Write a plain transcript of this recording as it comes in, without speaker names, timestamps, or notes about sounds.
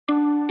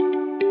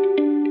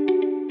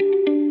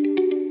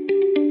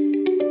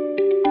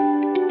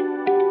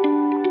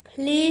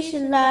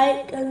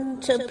like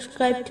and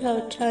subscribe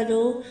to our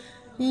channel.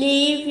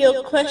 Leave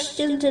your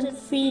questions and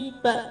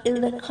feedback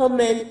in the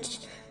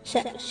comments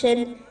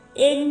section.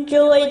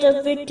 Enjoy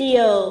the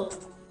video.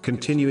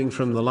 Continuing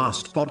from the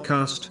last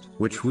podcast,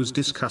 which was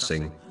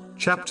discussing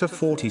chapter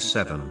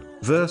 47,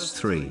 verse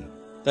 3.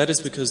 That is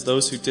because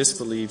those who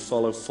disbelieve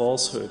follow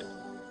falsehood,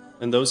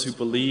 and those who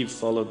believe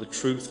follow the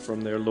truth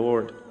from their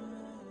Lord.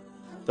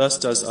 Thus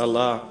does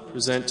Allah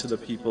present to the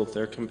people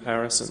their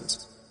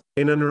comparisons.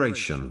 In a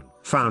narration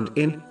found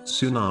in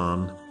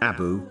Sunan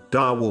Abu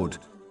Dawood,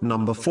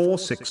 number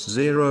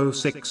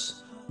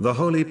 4606, the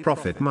Holy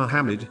Prophet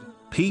Muhammad,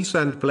 peace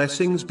and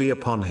blessings be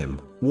upon him,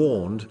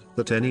 warned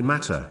that any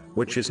matter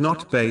which is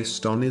not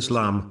based on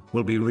Islam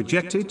will be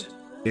rejected.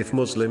 If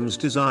Muslims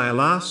desire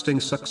lasting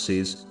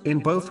success in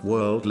both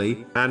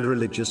worldly and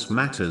religious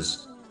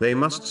matters, they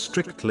must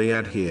strictly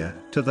adhere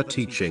to the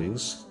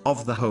teachings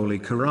of the Holy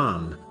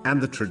Quran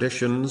and the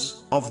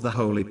traditions of the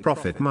Holy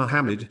Prophet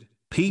Muhammad,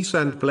 peace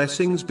and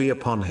blessings be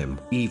upon him,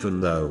 even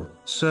though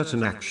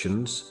certain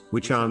actions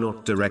which are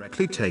not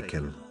directly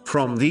taken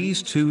from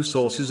these two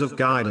sources of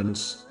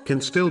guidance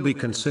can still be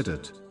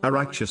considered a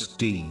righteous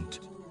deed.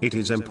 It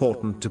is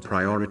important to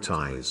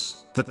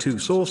prioritize the two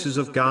sources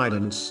of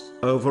guidance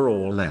over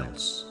all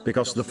else,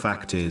 because the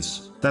fact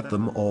is that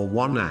them or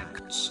one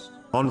acts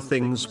on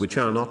things which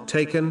are not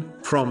taken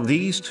from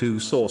these two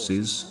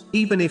sources,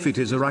 even if it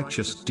is a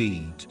righteous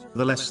deed,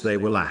 the less they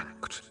will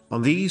act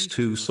on these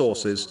two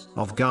sources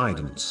of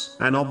guidance.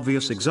 An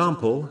obvious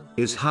example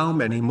is how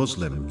many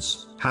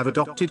Muslims have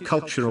adopted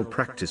cultural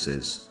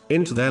practices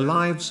into their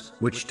lives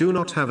which do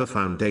not have a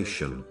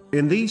foundation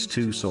in these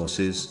two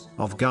sources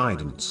of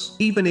guidance.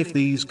 Even if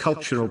these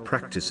cultural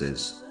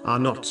practices are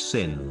not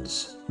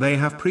sins, they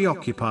have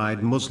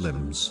preoccupied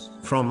Muslims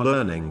from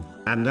learning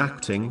and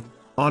acting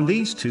on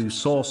these two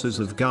sources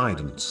of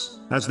guidance,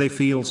 as they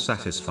feel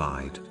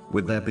satisfied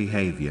with their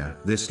behavior.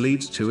 This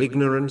leads to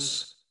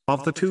ignorance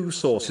of the two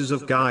sources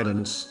of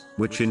guidance,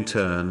 which in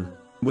turn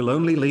will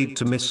only lead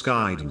to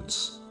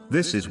misguidance.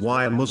 This is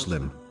why a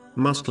Muslim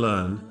must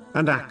learn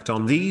and act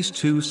on these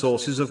two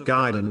sources of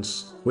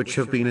guidance, which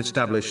have been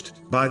established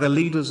by the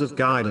leaders of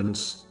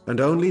guidance, and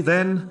only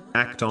then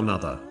act on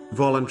other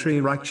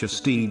voluntary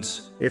righteous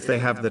deeds if they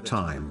have the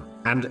time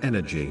and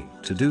energy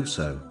to do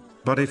so.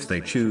 But if they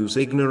choose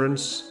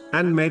ignorance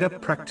and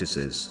made-up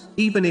practices,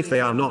 even if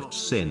they are not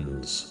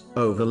sins,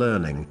 over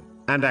learning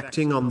and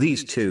acting on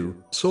these two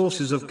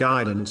sources of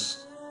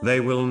guidance, they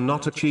will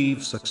not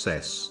achieve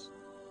success.